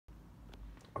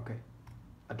Okay,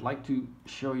 I'd like to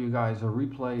show you guys a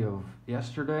replay of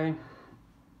yesterday.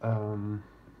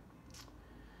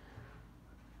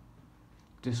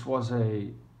 This was well,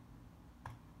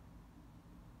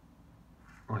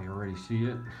 you already see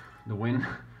it, the win,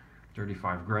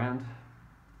 35 grand.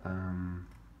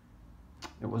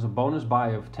 It was a bonus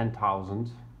buy of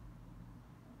 10,000.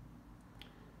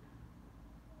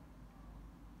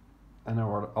 And I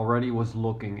already was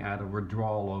looking at a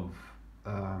withdrawal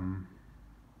of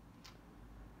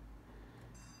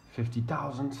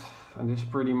 50,000, and this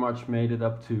pretty much made it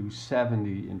up to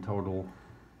 70 in total.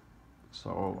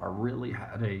 So I really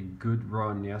had a good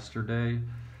run yesterday.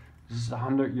 This is a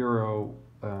 €100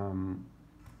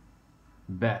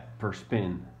 bet per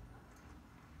spin.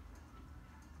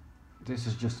 This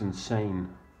is just insane.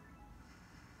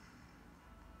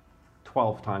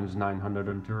 12 times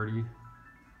 930.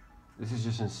 This is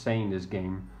just insane, this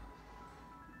game.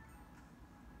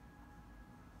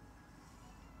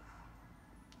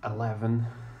 $11.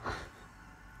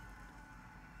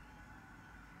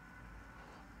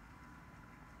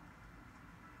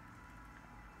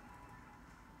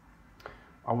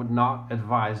 I would not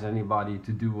advise anybody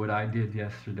to do what I did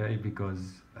yesterday,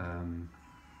 because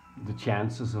the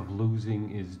chances of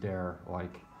losing is there,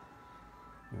 like,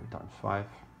 times 5,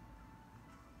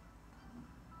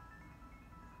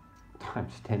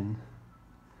 times 10.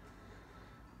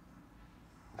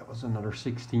 That was another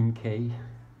 16K.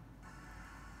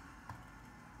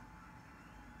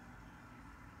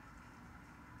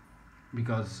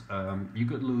 Because you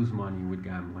could lose money with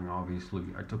gambling, obviously.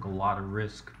 I took a lot of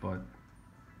risk, but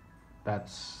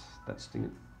that's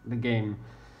the game.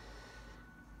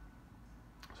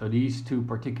 So these two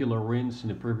particular wins in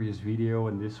the previous video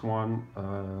and this one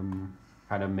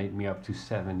kind of made me up to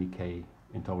 70K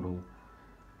in total.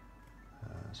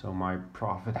 So my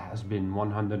profit has been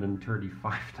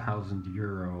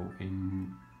 €135,000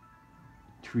 in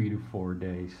 3 to 4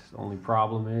 days. The only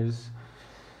problem is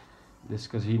this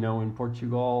casino in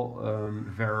Portugal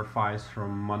verifies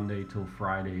from Monday till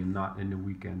Friday and not in the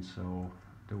weekend, so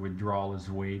the withdrawal is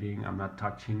waiting. I'm not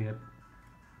touching it.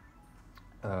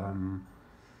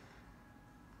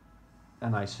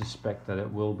 And I suspect that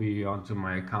it will be onto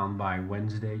my account by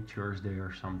Wednesday, Thursday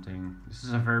or something. This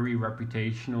is a very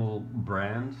reputational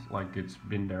brand, like it's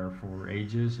been there for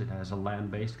ages. It has a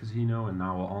land-based casino and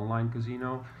now an online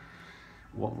casino.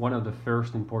 One of the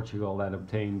first in Portugal that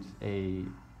obtained a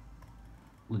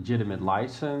legitimate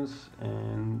license,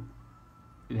 and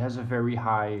it has a very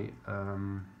high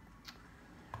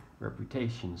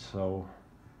reputation. So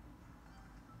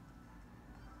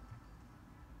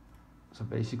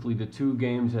basically the two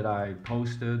games that I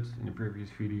posted in the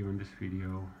previous video and this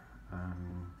video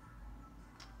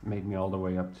made me all the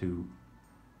way up to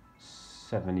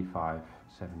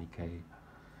 70K.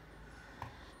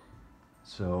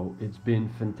 So it's been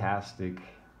fantastic.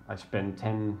 I spent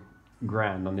 10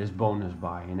 grand on this bonus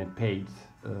buy and it paid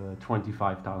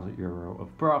 €25,000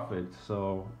 of profit,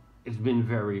 so it's been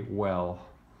very well.